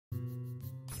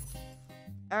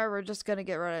Alright, we're just gonna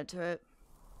get right into it.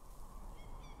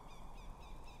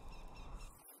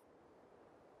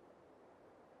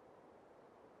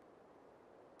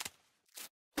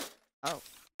 Oh.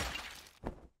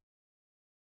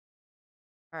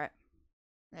 Alright.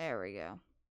 There we go.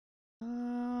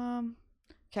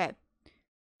 Okay.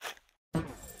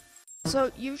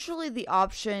 So, usually the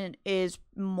option is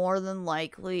more than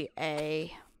likely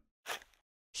a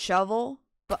shovel,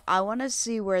 but I want to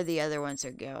see where the other ones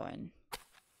are going.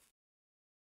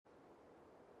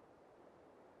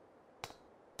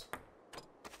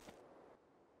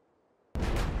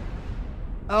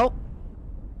 Oh.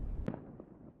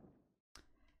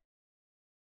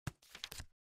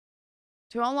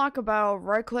 To unlock a battle,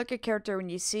 right-click a character when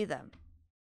you see them.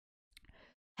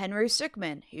 Henry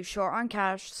Stickmin. He's short on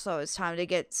cash, so it's time to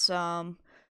get some...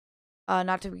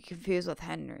 not to be confused with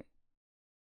Henry.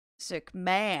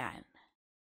 Stickman.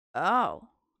 Oh.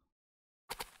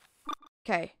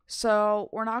 Okay, so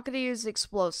we're not going to use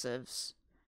explosives.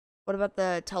 What about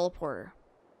the teleporter?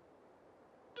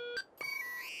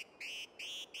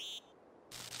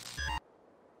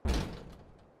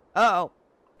 Uh-oh.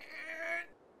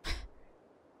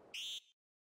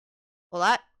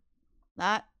 Well,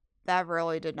 that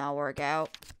really did not work out.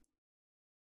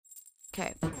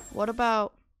 Okay, what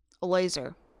about a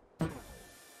laser?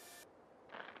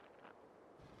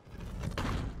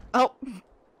 Oh!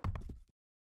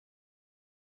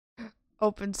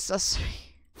 Open sesame.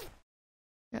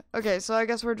 Yeah, okay, so I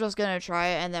guess we're just gonna try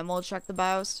it and then we'll check the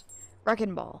BIOS.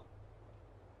 Wrecking ball.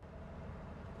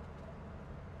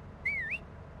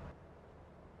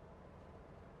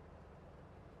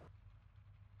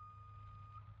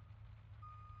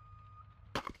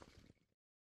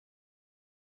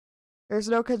 There's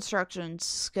no construction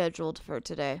scheduled for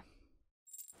today.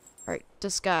 Alright,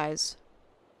 disguise.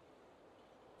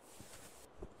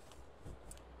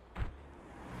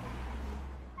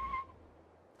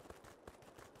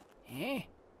 Eh?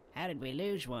 How did we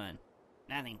lose one?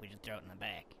 I think we should throw it in the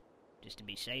back, just to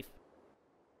be safe.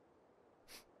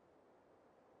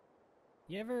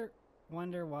 You ever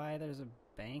wonder why there's a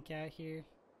bank out here?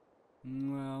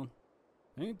 Well,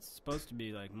 I think it's supposed to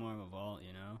be like more of a vault,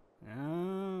 you know?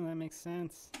 Oh, that makes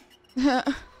sense.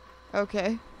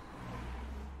 Okay.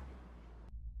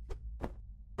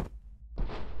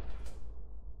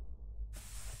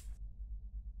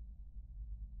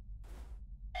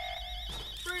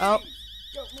 Oh.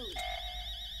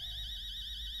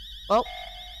 Well,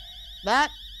 that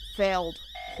failed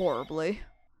horribly.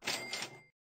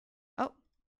 Oh.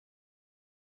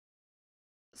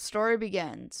 Story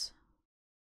begins.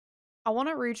 I want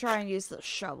to retry and use the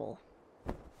shovel.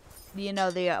 You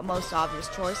know, the most obvious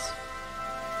choice.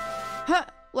 Huh!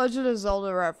 Legend of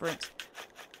Zelda reference.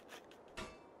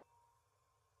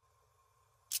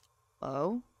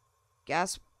 Oh.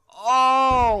 Gasp.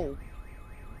 Oh!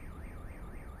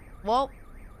 Well,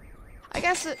 I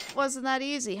guess it wasn't that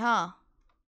easy, huh?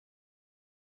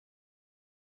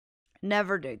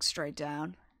 Never dig straight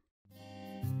down.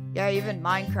 Yeah, even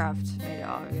Minecraft made it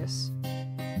obvious.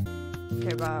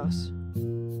 Okay, BIOS.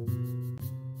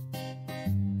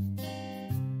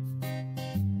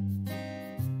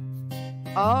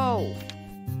 Oh.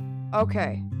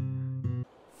 Okay.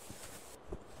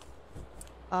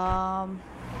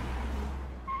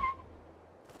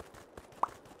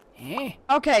 Eh?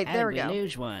 Okay, How there did we go.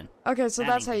 Lose one? Okay, so I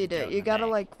that's think how we you should do throw it. it You in the gotta,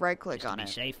 back, like, right-click just to on be it.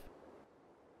 safe.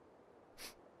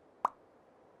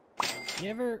 You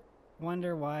ever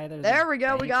wonder why there's There a we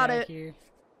go, we bank got out it. here?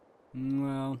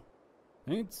 Well, I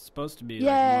think it's supposed to be Yay. like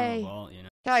more of a vault, you know?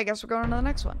 Okay, I guess we're going on to the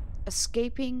next one.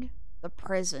 Escaping the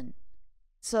prison.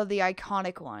 So the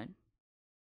iconic one.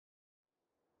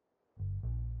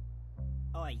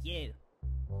 Oh, you.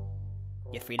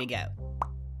 You're free to go.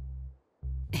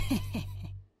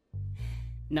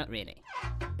 Not really,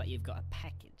 but you've got a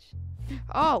package.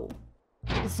 Oh,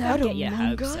 is that Don't get your Among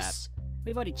hopes Us? up.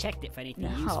 We've already checked it for anything No,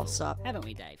 useful, sup. haven't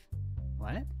we, Dave?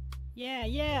 What?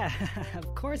 Yeah,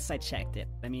 of course I checked it.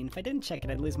 I mean, if I didn't check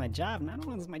it, I'd lose my job, and I don't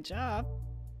want to lose my job.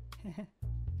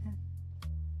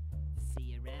 See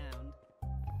you around.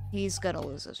 He's gonna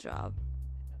lose his job.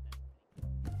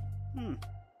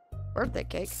 Birthday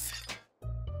cake.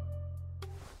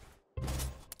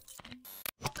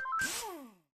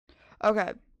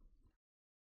 Okay.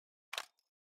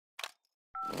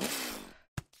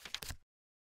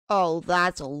 Oh,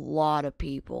 that's a lot of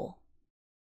people.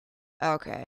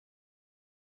 Okay.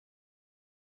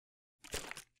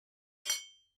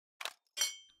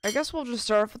 I guess we'll just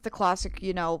start off with the classic,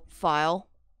 you know, file.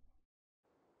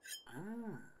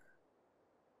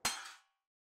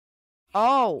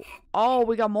 Oh,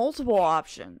 we got multiple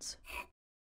options.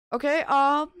 Okay,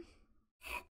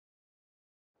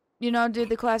 You know, do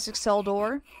the classic cell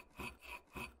door.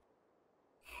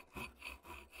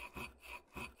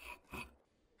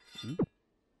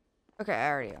 Okay, I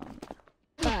already own it.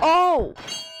 Oh!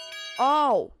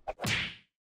 Oh!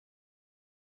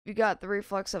 You got the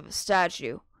reflex of a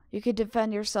statue. You can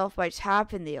defend yourself by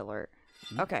tapping the alert.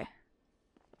 Okay.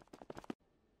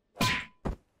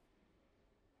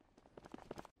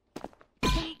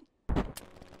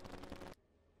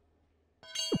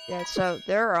 Yeah, so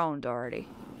they're owned already.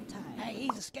 Hey,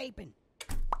 he's escaping.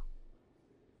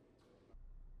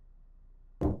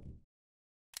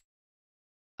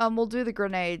 We'll do the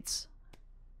grenades.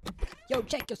 Yo,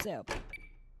 check yourself.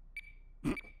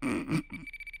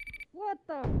 What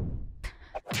the?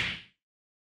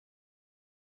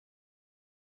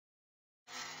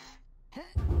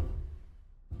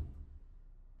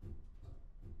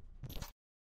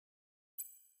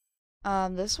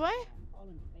 This way? All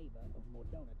in favor of more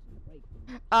donuts in the break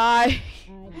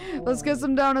room. Let's get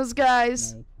some donuts,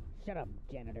 guys. Shut up,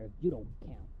 janitor. You don't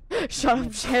count. Shut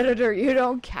up, janitor. You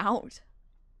don't count.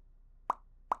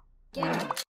 Get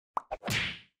him.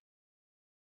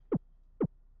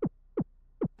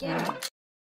 Get him.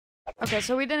 Okay,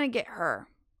 so we didn't get her.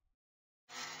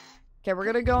 Okay, we're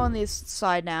gonna go on this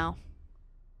side now.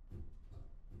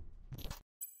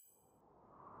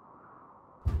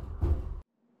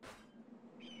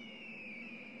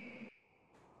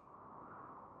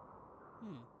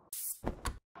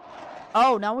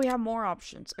 Oh, now we have more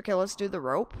options. Okay, let's do the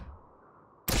rope.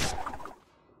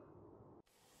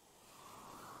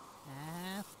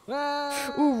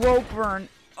 Ooh, rope burn.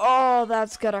 Oh,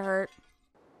 that's gonna hurt.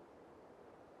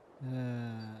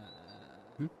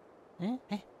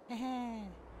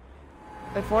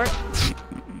 Wait for it.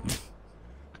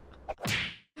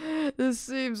 This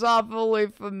seems awfully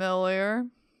familiar.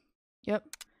 Yep.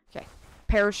 Okay.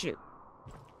 Parachute.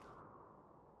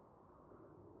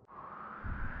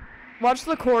 Watch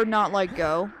the cord not let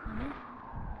go.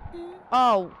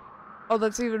 Oh. Oh,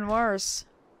 that's even worse.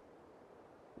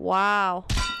 Wow.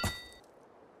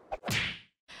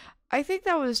 I think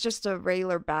that was just a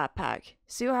regular backpack.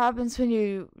 See what happens when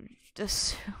you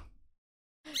just...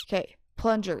 Okay,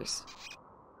 plungers.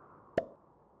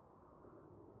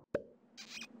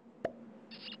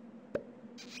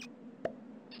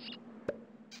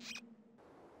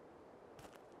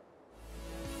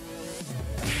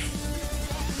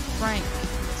 Frank,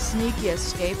 sneaky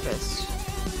escapist.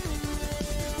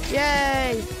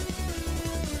 Yay!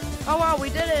 Oh wow, we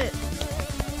did it!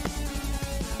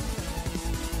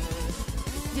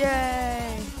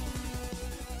 Yay!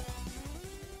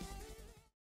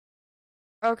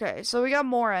 Okay, so we got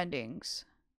more endings.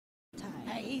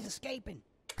 Hey, he's escaping.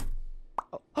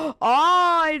 Oh,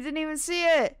 I didn't even see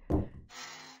it!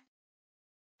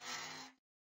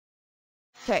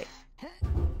 Okay.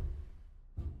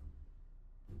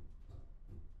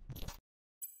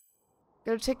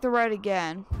 Gotta take the right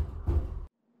again.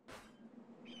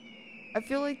 I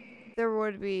feel like there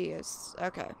would be a...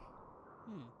 Okay.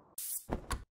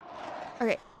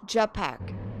 Okay, jetpack.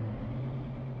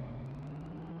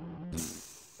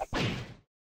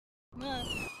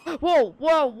 Whoa,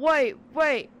 whoa,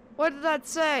 wait. What did that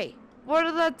say? What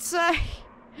did that say?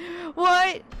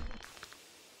 What?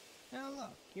 Oh,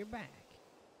 look, you're back.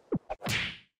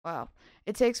 Wow.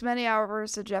 It takes many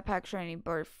hours of jetpack training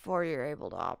before you're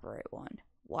able to operate one.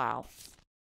 Wow.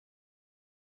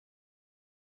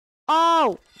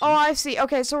 Oh! Oh, I see.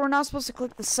 Okay, so we're not supposed to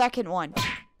click the second one.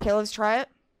 Okay, let's try it.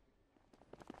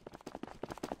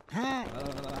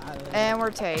 And we're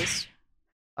tased.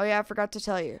 Oh yeah, I forgot to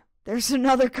tell you. There's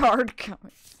another card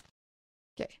coming.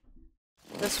 Okay.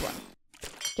 This one.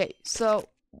 Okay, so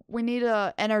we need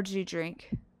a energy drink.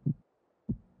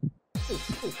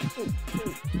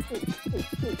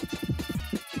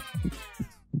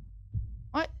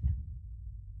 What?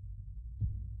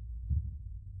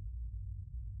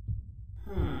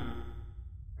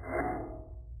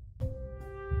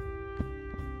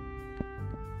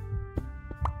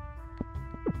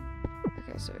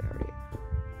 Okay, so we already...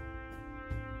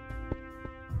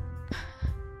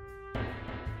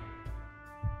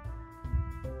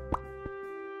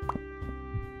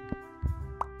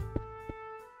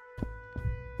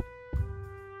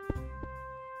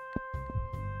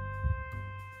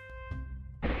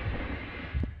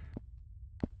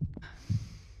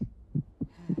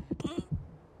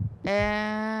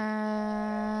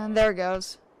 And there it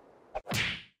goes.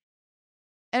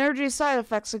 Energy side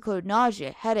effects include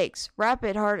nausea, headaches,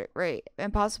 rapid heart rate,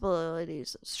 and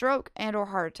possibilities of stroke and or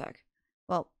heart attack.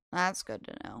 Well, that's good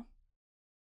to know.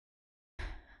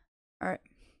 Alright.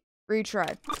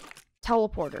 Retry.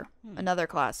 Teleporter. Another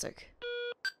classic.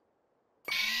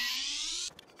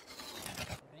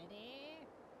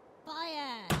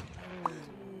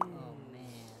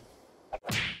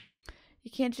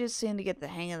 can't just seem to get the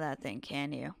hang of that thing,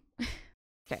 can you?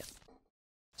 Okay.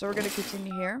 So we're gonna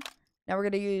continue here. Now we're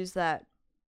gonna use that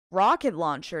rocket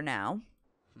launcher now.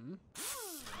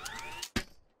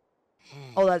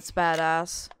 Oh, that's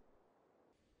badass.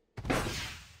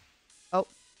 Oh.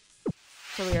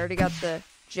 So we already got the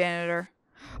janitor.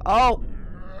 Oh!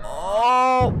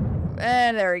 Oh!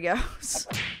 And there he goes.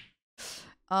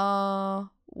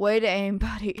 Way to aim,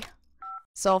 buddy.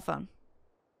 Cell phone.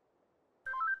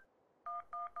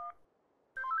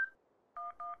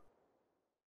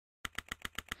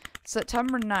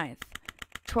 September 9th,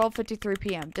 12:53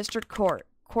 p.m. District Court.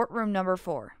 Courtroom number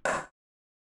 4.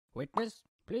 Witness,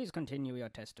 please continue your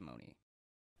testimony.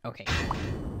 Okay.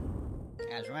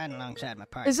 I was riding alongside my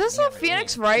partner. Is this a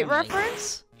Phoenix Wright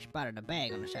reference? Spotted a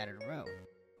bag on the side of the road.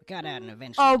 We got out and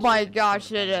eventually... Oh my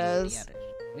gosh, it is.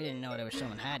 We didn't know there was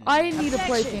someone hiding. I need to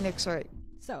play Phoenix Wright.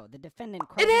 So, the defendant...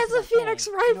 It has a Phoenix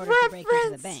Wright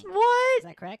reference! What? Is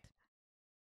that correct?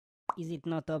 Is it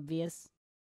not obvious?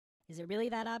 Is it really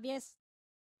that obvious?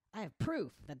 I have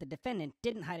proof that the defendant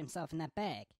didn't hide himself in that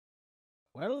bag.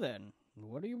 Well then,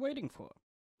 what are you waiting for?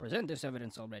 Present this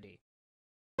evidence already.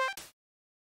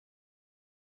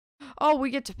 Oh, we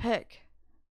get to pick.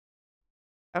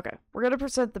 Okay, we're gonna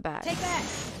present the bag. Take that!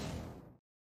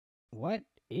 What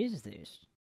is this?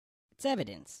 It's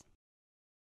evidence.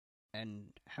 And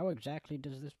how exactly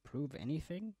does this prove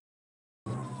anything?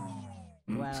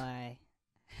 Well, I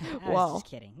was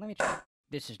just kidding. Let me try.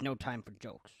 This is no time for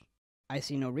jokes. I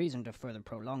see no reason to further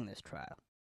prolong this trial.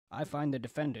 I find the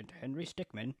defendant, Henry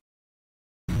Stickmin,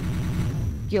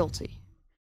 guilty.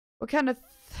 What kind of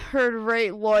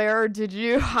third-rate lawyer did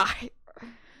you hire?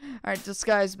 Alright,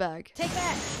 disguise bag. Take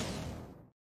that!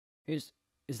 Is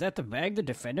that the bag the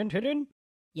defendant hid in?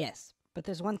 Yes, but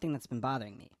there's one thing that's been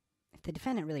bothering me. If the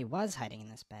defendant really was hiding in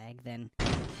this bag, then...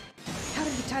 how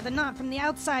did he tie the knot from the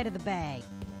outside of the bag?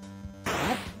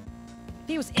 What? If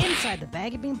he was inside the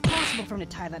bag, it'd be impossible for him to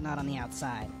tie that knot on the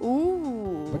outside.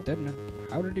 Ooh. But then,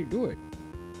 how did he do it?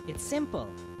 It's simple.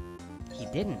 He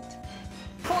didn't.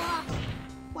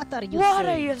 What are you saying? What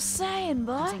are you saying, I'm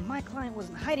bud? saying my client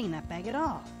wasn't hiding in that bag at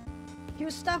all. He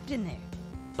was stuffed in there.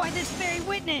 By this very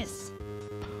witness!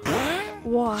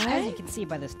 What? As you can see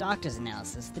by this doctor's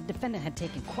analysis, the defendant had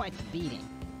taken quite the beating.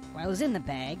 While he was in the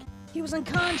bag, he was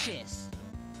unconscious.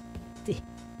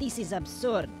 This is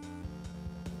absurd.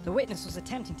 The witness was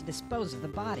attempting to dispose of the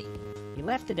body. He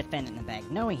left the defendant in the bag,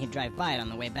 knowing he'd drive by it on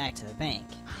the way back to the bank.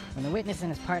 When the witness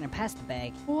and his partner passed the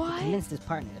bag, What? he convinced his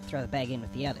partner to throw the bag in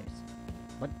with the others.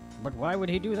 But why would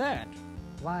he do that?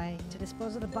 Why, to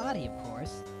dispose of the body, of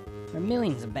course. There were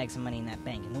millions of bags of money in that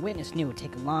bank, and the witness knew it would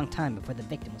take a long time before the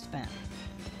victim was found.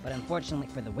 But unfortunately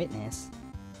for the witness,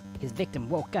 his victim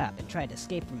woke up and tried to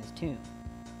escape from his tomb.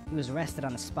 He was arrested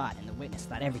on the spot, and the witness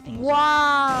thought everything was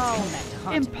wow! over. It's come back to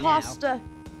haunt him Imposter! now.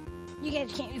 You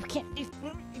guys can't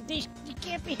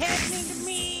be happening to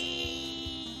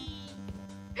me!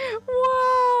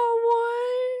 Wow,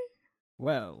 what?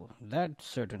 Well, that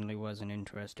certainly was an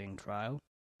interesting trial.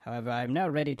 However, I am now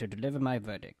ready to deliver my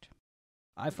verdict.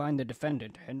 I find the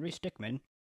defendant, Henry Stickmin,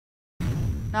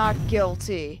 not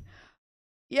guilty.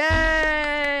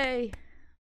 Yay!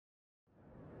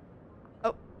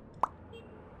 Oh.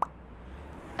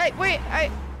 Hey, wait, I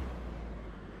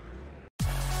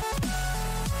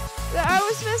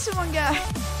was missing one guy.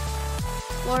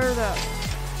 Blurred up.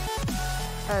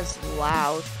 That's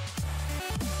loud.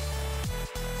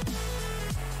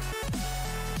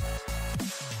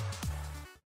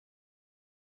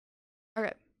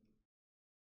 Okay.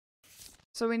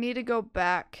 So we need to go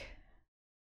back.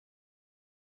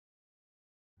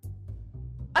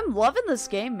 I'm loving this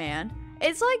game, man.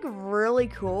 It's like really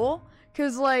cool.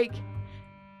 Cause like,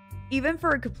 even for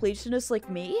a completionist like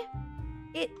me,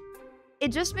 it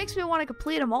just makes me want to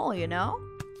complete them all, you know?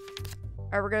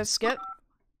 Alright, we're gonna skip.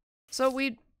 So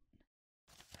we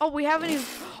haven't even,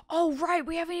 oh right,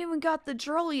 we haven't even got the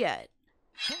drill yet.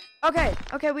 Okay,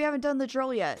 we haven't done the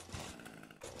drill yet.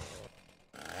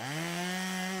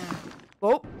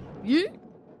 Oh, yeah.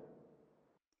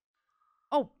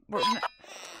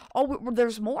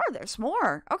 There's more. There's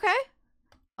more. Okay.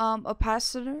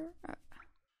 Opacitor.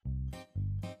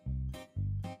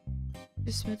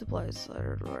 Just smooth the blades.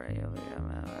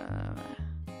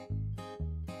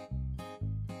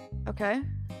 Okay.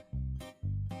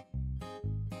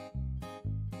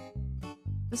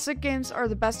 The Stick games are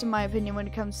the best in my opinion when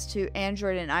it comes to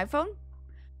Android and iPhone.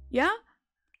 Yeah.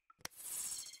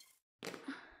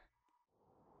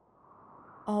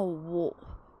 Oh, whoa.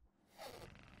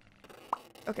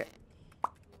 Okay.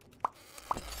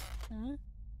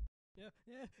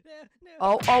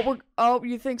 Oh,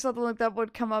 you think something like that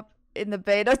would come up in the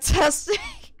beta testing.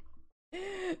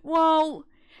 Well,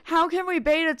 how can we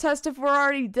beta test if we're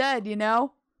already dead, you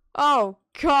know? Oh,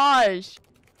 gosh.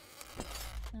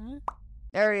 Huh?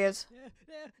 There he is.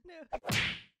 No.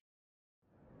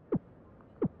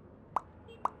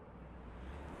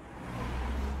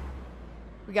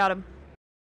 We got him.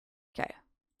 Okay.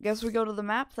 Guess we go to the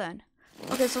map then.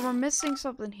 Okay, so we're missing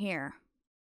something here.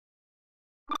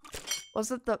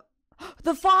 Was it the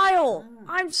file?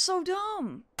 I'm so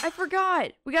dumb. I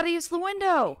forgot. We gotta use the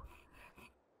window.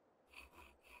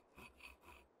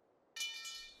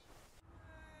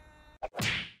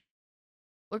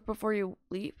 Look before you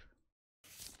leap.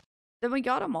 Then we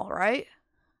got them all, right?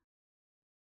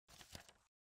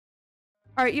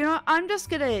 Alright, you know what? I'm just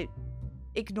gonna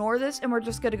ignore this and we're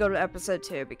just gonna go to episode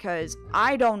 2 because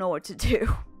I don't know what to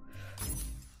do.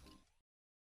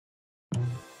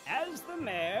 As the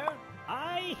mayor,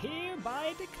 I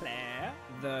hereby declare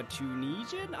the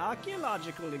Tunisian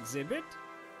archaeological exhibit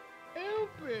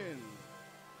open.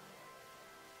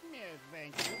 Yes,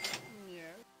 thank you.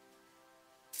 Yes.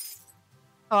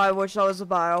 Oh, I wish that was a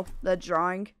bio. That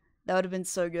drawing. That would have been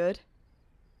so good.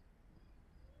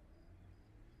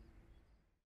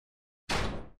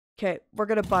 Okay, we're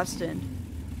gonna bust in.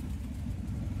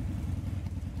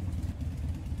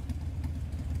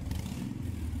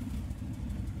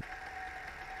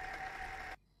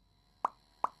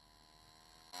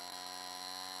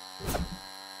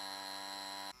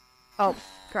 Oh,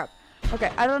 crap. Okay,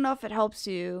 I don't know if it helps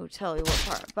you tell you what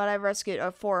part, but I rescued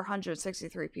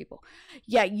 463 people.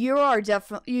 Yeah, you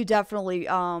definitely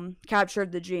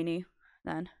captured the genie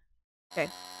then. Okay.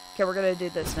 Okay, we're gonna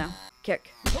do this now.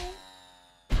 Kick.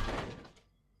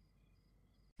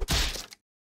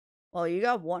 Well, you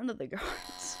got one of the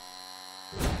guards.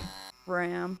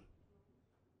 Ram.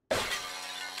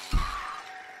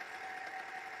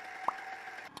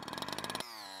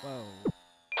 Whoa.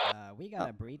 We got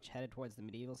a breach headed towards the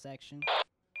medieval section.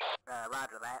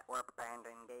 Roger that. We're preparing to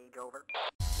engage, over.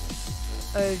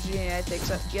 Oh, genie, I think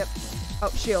so. Yep.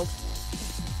 Oh, shield.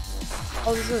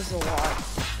 Oh, this is a lot.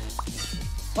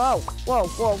 Whoa, whoa,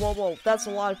 whoa, whoa, whoa. That's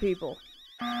a lot of people.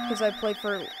 Because I played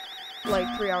for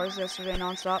like 3 hours yesterday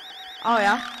nonstop. Oh,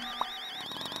 yeah?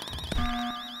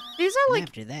 These are like...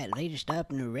 After that, they just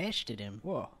up and arrested him.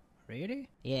 Whoa, really?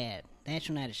 Yeah, that's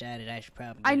when I decided I should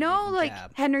probably I get a know, different like,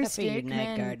 job. Henry I figured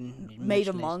night garden Stickmin is made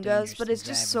much less Among Us, dangerous but than it's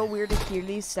just so driving weird to hear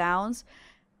these sounds.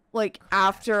 Like,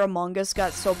 after Among Us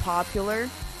got so popular.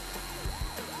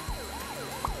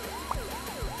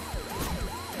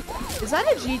 Is that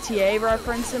a GTA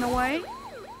reference in a way?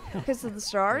 Because of the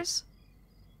stars?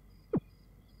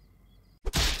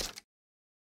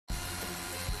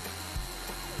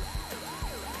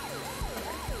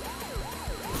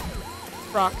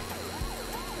 Rock.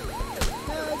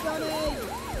 No, Johnny!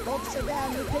 Focus it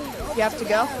down, repeat. You have to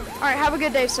go? Alright, have a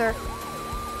good day, sir.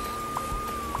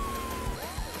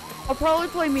 I'll probably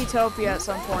play Metopia at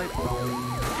some point.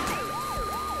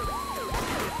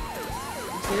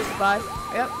 See you, bye.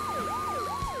 Yep.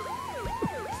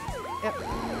 Yep.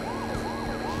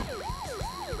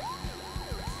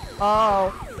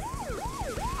 Oh.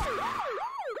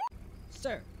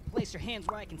 Sir, place your hands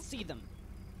where I can see them.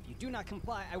 If you do not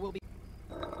comply, I will be...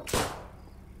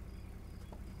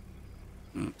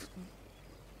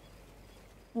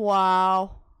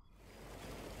 Wow.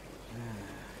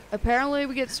 Apparently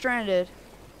we get stranded.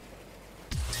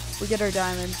 We get our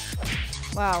diamond.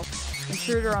 Wow.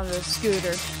 Intruder on the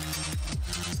scooter.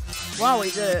 Wow,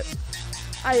 we did it.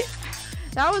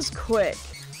 That was quick.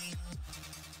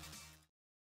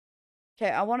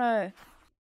 Okay, I wanna...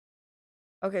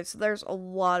 Okay, so there's a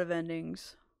lot of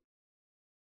endings.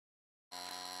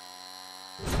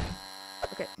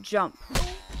 Okay, jump.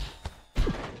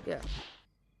 Yeah.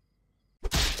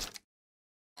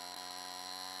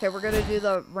 Okay, we're gonna do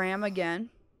the ram again.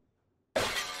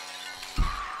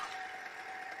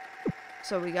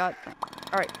 So we got...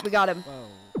 Alright, we got him. Whoa.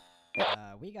 Yep.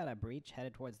 We got a breach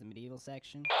headed towards the medieval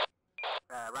section.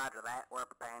 Roger that. We're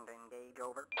preparing to engage,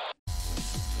 over.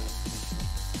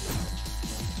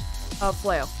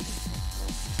 Flail.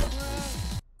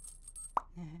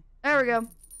 There we go.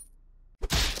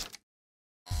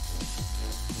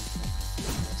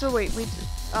 So wait,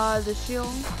 the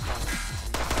shield.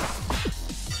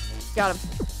 Got him.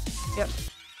 Yep.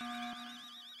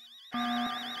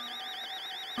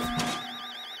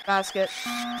 Basket.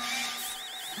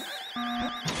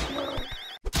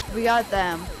 We got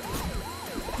them.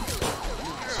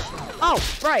 Oh,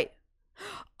 right.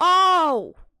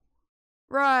 Oh!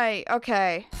 Right,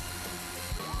 okay.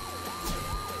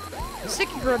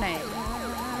 Sticky grenade.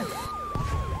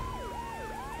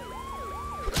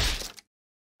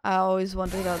 I always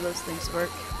wondered how those things work.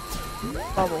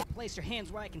 Bubble. Place your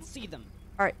hands where I can see them.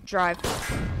 Alright, drive.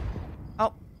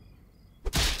 Oh.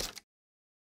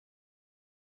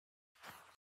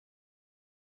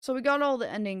 So we got all the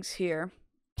endings here.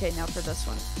 Okay, now for this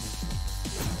one.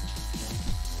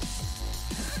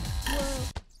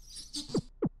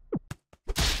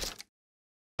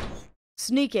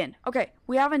 Sneak in. Okay,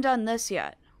 we haven't done this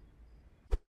yet.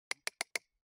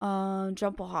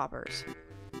 Jumple hoppers.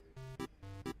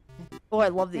 Oh, I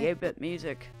love the 8-bit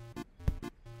music.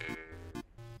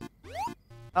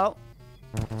 Oh.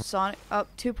 Sonic. Oh,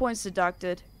 2 points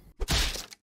deducted.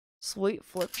 Sweet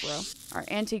flip throw. Our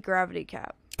anti-gravity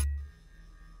cap.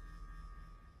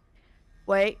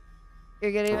 Wait.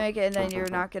 You're gonna make it and then you're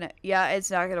not gonna... Yeah,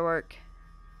 it's not gonna work.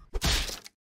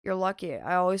 You're lucky.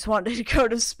 I always wanted to go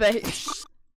to space.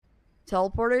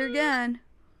 Teleporter again.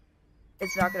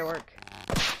 It's not gonna work.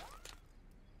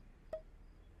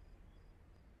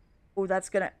 Ooh, that's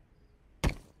gonna...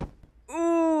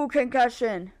 Ooh,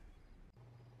 concussion.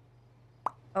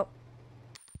 Oh.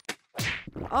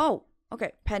 Oh,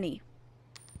 okay, penny.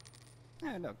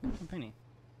 Oh, look, a penny.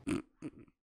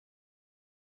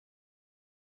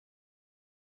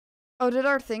 Oh, did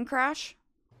our thing crash?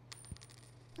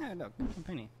 Oh, look, a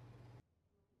penny.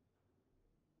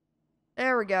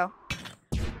 There we go.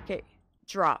 Okay,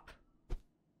 drop.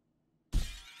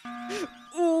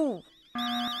 Ooh.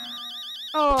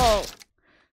 Oh.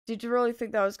 Did you really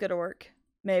think that was gonna work?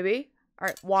 Maybe.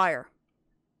 Alright, wire.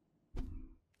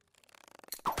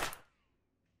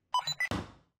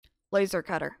 Laser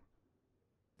cutter.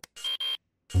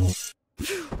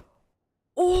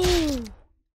 Oh!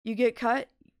 You get cut?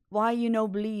 Why you no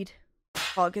bleed?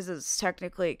 Oh, because it's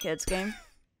technically a kid's game.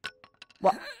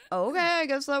 What? Okay, I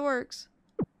guess that works.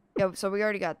 Yep, so we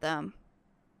already got them.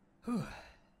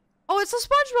 Oh, it's a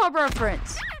SpongeBob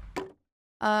reference!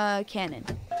 Cannon.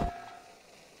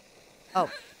 Oh.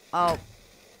 Oh.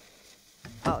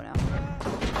 Oh, no.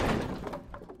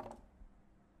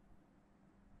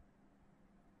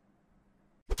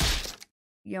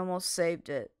 You almost saved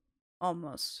it.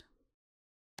 Almost.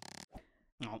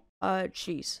 No.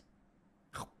 Cheese.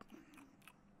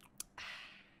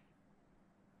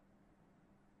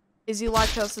 Is he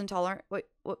lactose intolerant? Wait,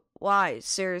 why?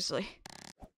 Seriously.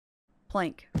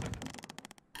 Plank.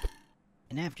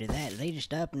 And after that, they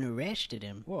just up and arrested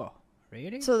him. Whoa,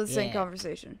 really? So the same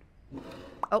conversation.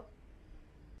 Oh.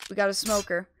 We got a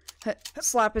smoker.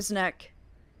 Slap his neck.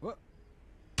 What?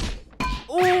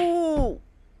 Ooh!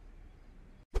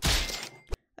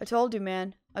 I told you,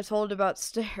 man. I told you about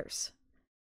stairs.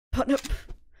 Put up.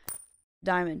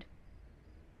 Diamond.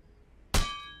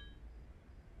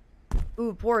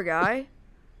 Ooh, poor guy.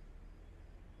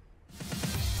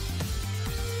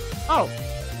 Oh.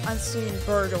 Unseen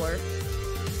burglar.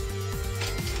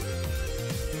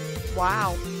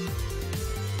 Wow.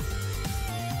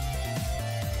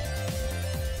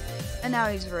 And now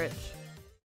he's rich.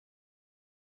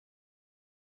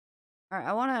 Alright,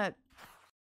 I wanna...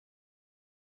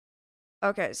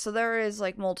 Okay, so there is,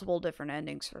 like, multiple different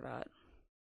endings for that.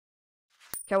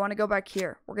 Okay, I wanna go back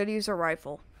here. We're gonna use a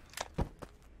rifle.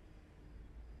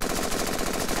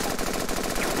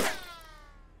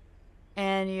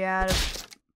 And you gotta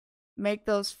make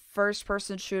those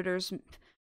first-person shooters...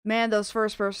 Man, those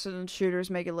first-person shooters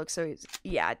make it look so easy.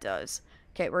 Yeah, it does.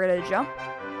 Okay, we're gonna jump.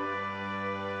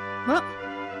 Huh?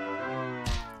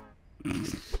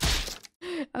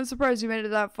 I'm surprised you made it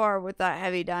that far with that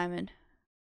heavy diamond.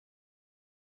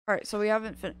 Alright, so we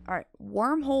haven't Alright,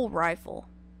 wormhole rifle.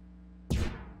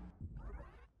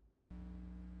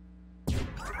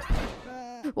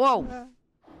 Whoa!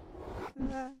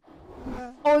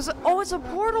 Oh, it's a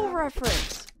Portal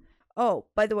reference! Oh,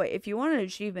 by the way, if you want an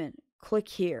achievement, click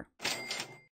here.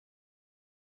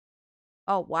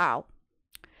 Oh, wow.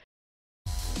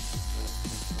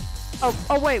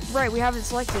 Oh, wait, right, we haven't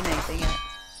selected anything yet.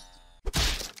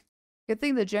 Good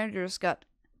thing the janitor just got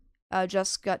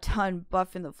done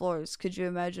buffing the floors. Could you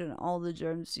imagine all the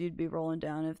germs you'd be rolling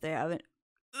down if they haven't?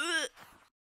 Ugh.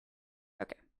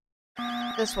 Okay.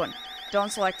 This one.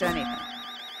 Don't select anything.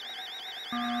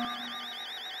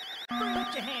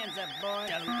 Put your hands up, boy.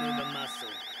 Don't move a muscle.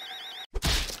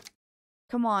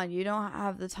 Come on, you don't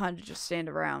have the time to just stand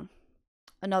around.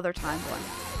 Another time one.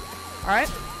 Alright?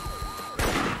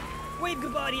 Wave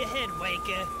goodbye to your head,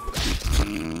 Waker.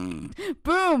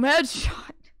 Boom!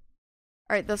 Headshot!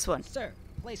 Alright, this one. Sir,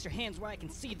 place your hands where I can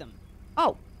see them.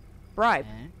 Oh! Bribe.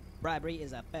 Bribery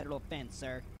is a federal offense,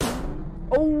 sir.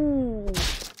 Oh!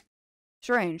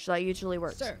 Strange, that usually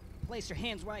works. Sir, place your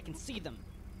hands where I can see them.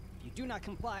 If you do not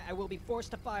comply, I will be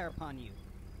forced to fire upon you.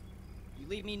 You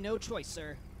leave me no choice,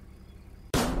 sir.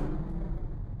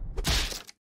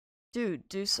 Dude,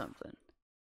 do something.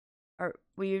 Or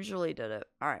we usually did it.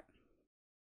 Alright.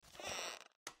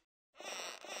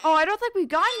 Oh, I don't think we've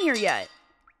gotten here yet.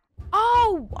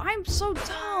 Oh, I'm so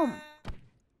dumb.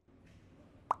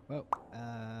 Whoa,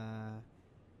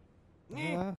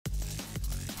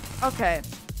 Okay,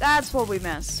 that's what we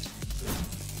missed.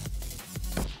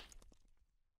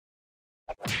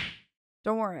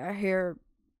 Don't worry, I hear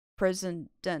prison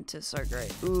dentists are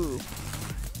great. Ooh.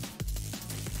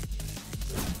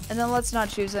 And then let's not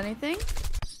choose anything.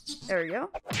 There we go.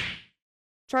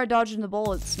 Try dodging the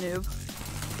bullets, noob.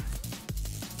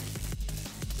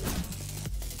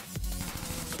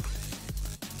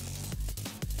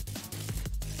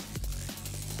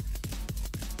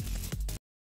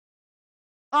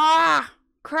 Ah!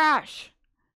 Crash!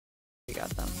 We got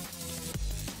them.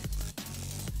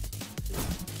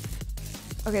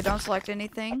 Okay, don't select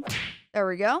anything. There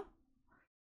we go.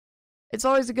 It's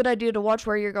always a good idea to watch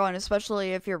where you're going,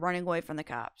 especially if you're running away from the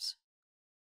cops.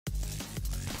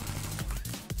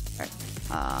 Alright.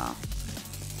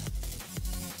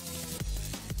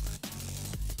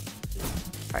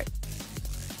 Alright.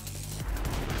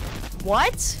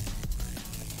 What?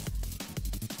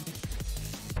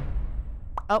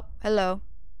 Oh, hello.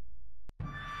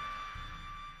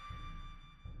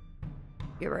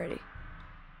 Get ready.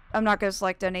 I'm not gonna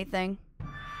select anything.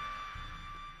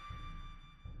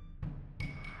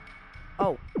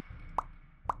 Oh.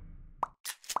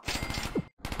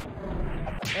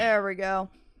 There we go.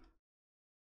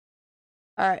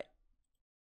 Alright.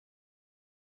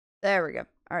 There we go.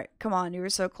 Alright, come on, you were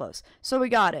so close. So we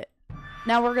got it.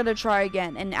 Now we're gonna try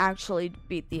again and actually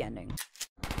beat the ending.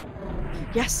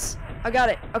 Yes! I got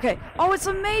it. Okay. Oh, it's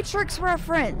a Matrix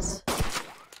reference!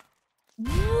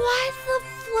 What the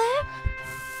flip?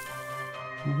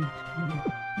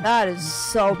 That is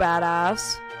so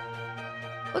badass.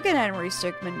 Look at Henry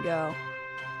Stickmin go.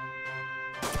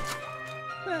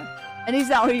 And he's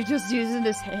now just using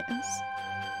his hands.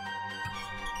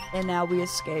 And now we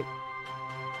escape.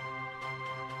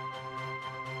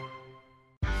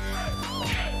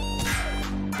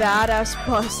 Badass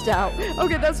bust out.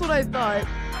 Okay, that's what I thought.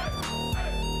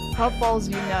 Puffballs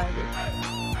united.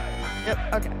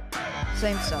 Yep, okay.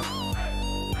 Same stuff.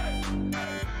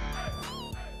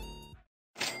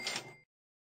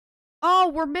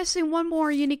 Oh, we're missing one more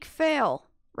unique fail.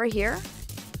 Right here?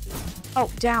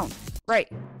 Oh, down.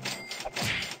 Right.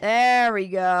 There we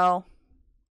go.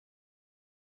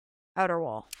 Outer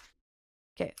wall.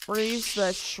 Okay, we're gonna use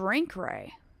the shrink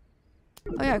ray.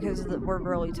 Oh yeah, because we're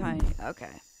really tiny.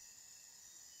 Okay.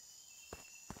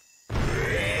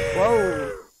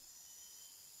 Whoa.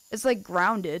 It's like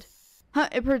grounded. Huh,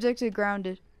 it predicted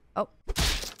grounded. Oh.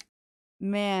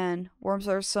 Man, worms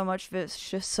are so much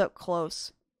vicious, so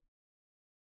close.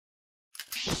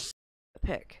 A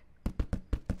pick.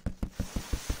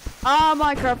 Ah,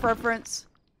 Minecraft reference.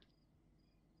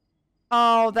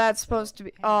 Oh, that's supposed to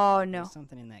be. Oh no. There's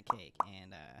something in that cake,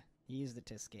 and he used it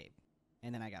to escape,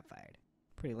 and then I got fired.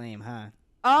 Pretty lame, huh?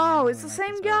 Oh, Yeah, it's the like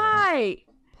same this guy.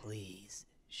 Please,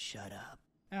 shut up.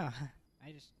 Oh,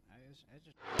 I just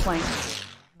Plank.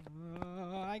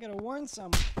 I gotta warn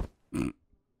someone.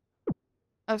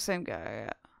 Oh, same guy.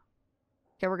 Yeah.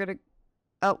 Okay, we're gonna.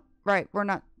 Oh, right. We're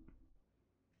not.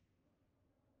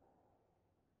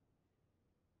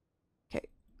 Okay.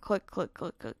 Click, click,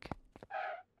 click, click.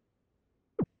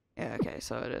 Yeah, okay,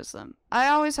 so it is them. I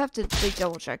always have to like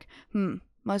double check.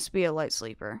 Must be a light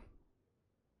sleeper.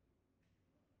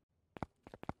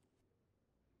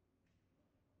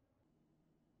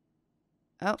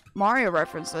 Oh, Mario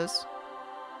references.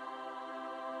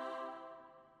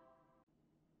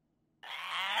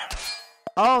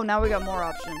 Oh, now we got more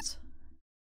options.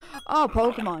 Oh,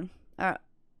 Pokemon. Alright.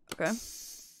 Okay.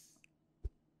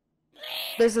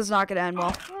 This is not gonna end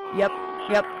well. Yep.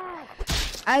 Yep.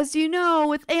 As you know,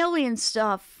 with alien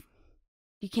stuff,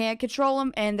 you can't control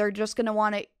them, and they're just gonna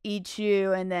want to eat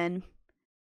you and then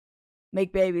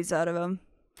make babies out of them.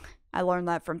 I learned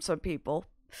that from some people.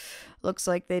 Looks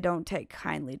like they don't take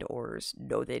kindly to orders.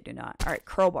 No, they do not. Alright,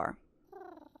 crowbar.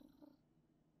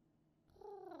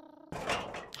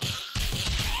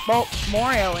 Well,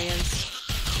 more aliens.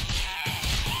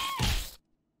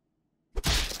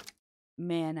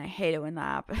 Man, I hate it when that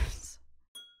happens.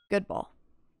 Good ball.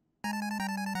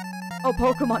 Oh,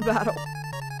 Pokemon battle.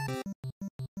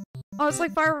 Oh, it's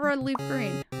like fire red, leaf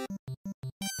green.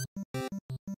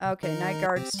 Okay, night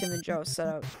guards, Tim and Joe set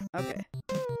up. Okay.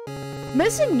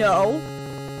 Missing no.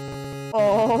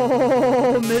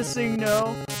 Oh, missing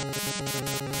no.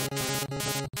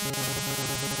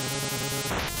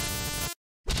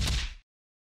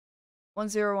 One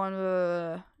zero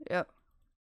one. Yep.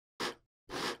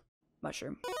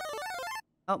 Mushroom.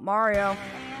 Oh, Mario.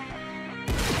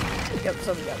 Yep,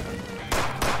 so we got them.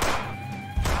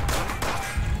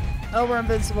 Oh, we're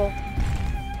invincible.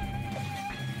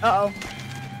 Uh-oh.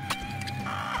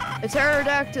 A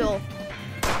pterodactyl.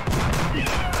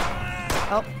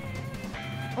 Oh.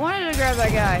 I wanted to grab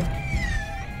that guy.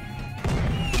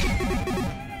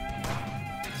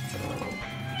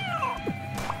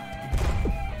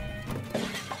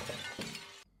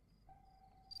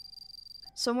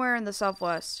 Somewhere in the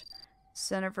southwest.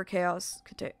 Center for Chaos.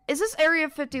 Is this Area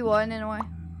 51 in a way?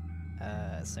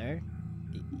 Sir?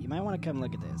 You might want to come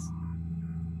look at this.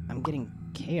 I'm getting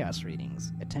chaos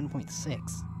readings at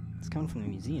 10.6. It's coming from the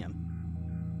museum.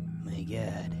 My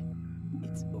god.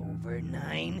 It's over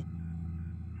 9?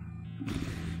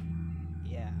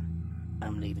 Yeah.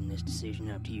 I'm leaving this decision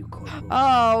up to you, Corporal.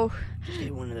 Oh. Just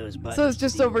hit one of those buttons. So it's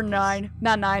just over 9,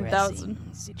 not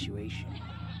 9,000. Situation.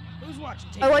 Who's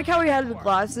watching TV? I like how he had the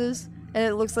glasses, and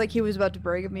it looks like he was about to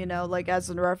break them, you know, like as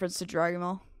in reference to Dragon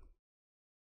Ball.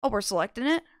 Oh, we're selecting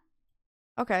it?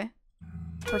 Okay.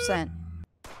 Percent.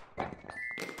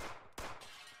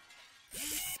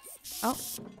 Oh.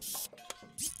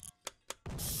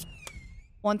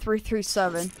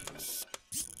 1337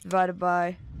 divided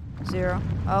by 0.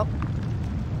 Oh.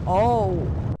 Oh.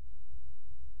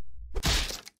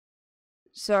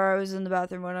 Sorry, I was in the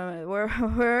bathroom when I'm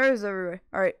where is everybody?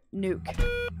 Alright, nuke.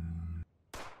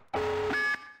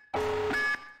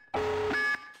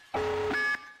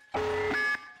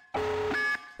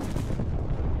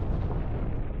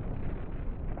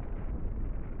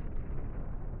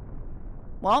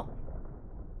 Well,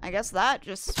 I guess that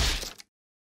just...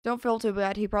 Don't feel too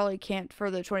bad. He probably camped for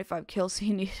the 25 kills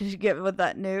he needed to get with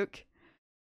that nuke.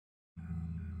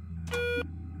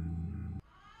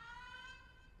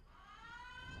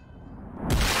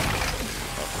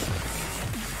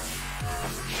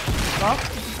 Well,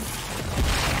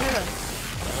 yeah.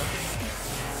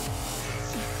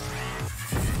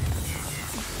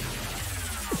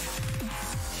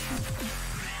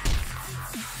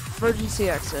 Emergency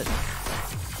exit.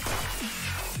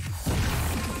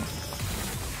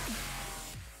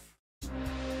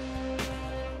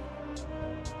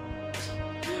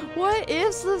 What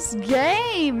is this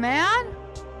game, man?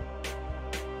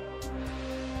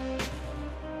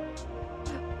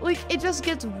 Like, it just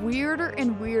gets weirder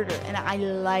and weirder, and I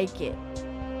like it.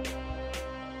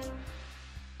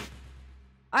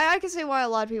 I can see why a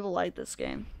lot of people like this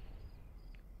game.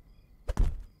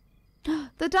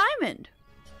 The diamond!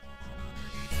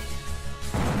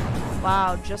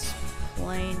 Wow, just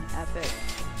plain epic.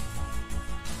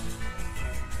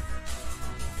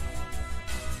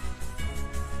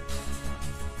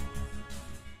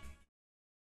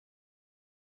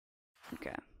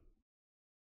 Okay.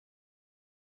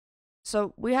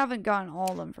 So, we haven't gotten all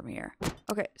of them from here.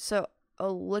 Okay, so, a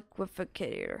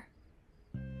liquificator.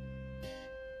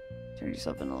 Turn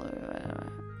yourself into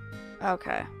a...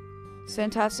 Okay. It's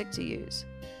fantastic to use.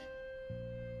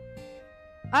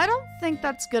 I don't think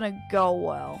that's gonna go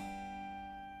well.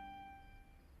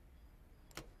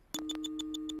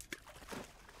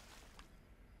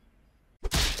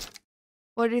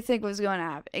 What do you think was going to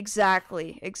happen?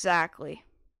 Exactly, exactly.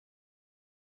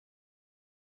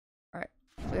 Alright,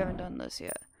 we haven't done this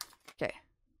yet. Okay.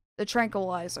 The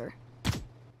tranquilizer.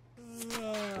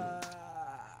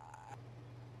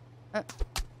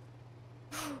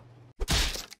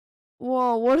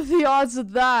 Whoa, what are the odds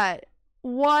of that?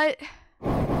 What?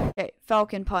 Okay,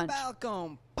 Falcon Punch.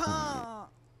 Falcon Punch!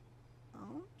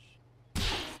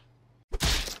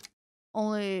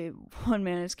 Only one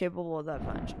man is capable of that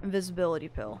punch. Invisibility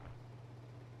pill.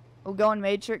 We'll go in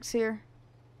Matrix here.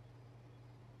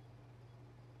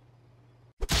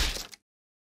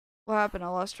 What happened? I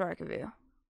lost track of you.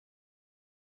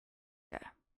 Okay.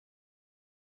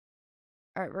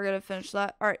 Alright, we're gonna finish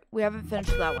that. Alright, we haven't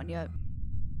finished that one yet.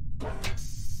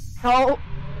 Oh!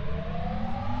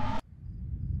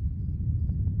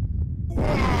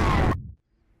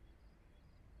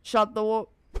 Shot the whoop.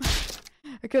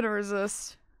 I couldn't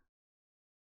resist.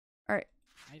 Alright.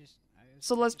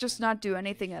 So let's just not do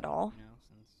anything at all. You know,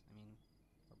 since, I mean,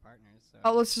 we're partners, so...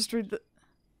 Oh, let's just read the...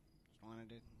 Just wanted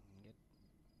to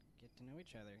get to know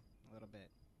each other a little bit.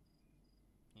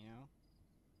 You know?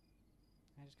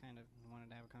 I just kind of wanted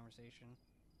to have a conversation.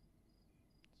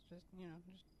 It's just, you know,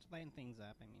 just to lighten things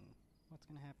up. I mean, what's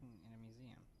gonna happen in a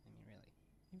museum? I mean, really.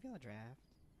 You feel a draft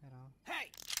at all?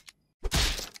 Hey!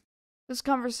 This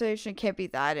conversation can't be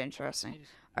that interesting.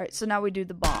 Alright, so now we do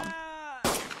the bomb.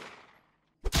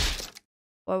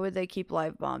 Why would they keep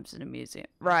live bombs in a museum?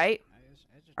 Right?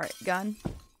 Alright, gun.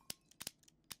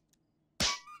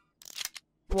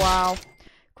 Wow.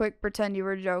 Quick, pretend you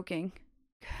were joking.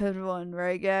 good one,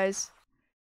 right, guys?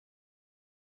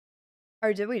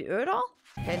 Or did we do it all?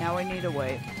 Okay, now we need to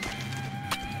wait.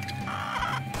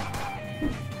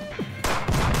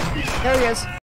 There he is.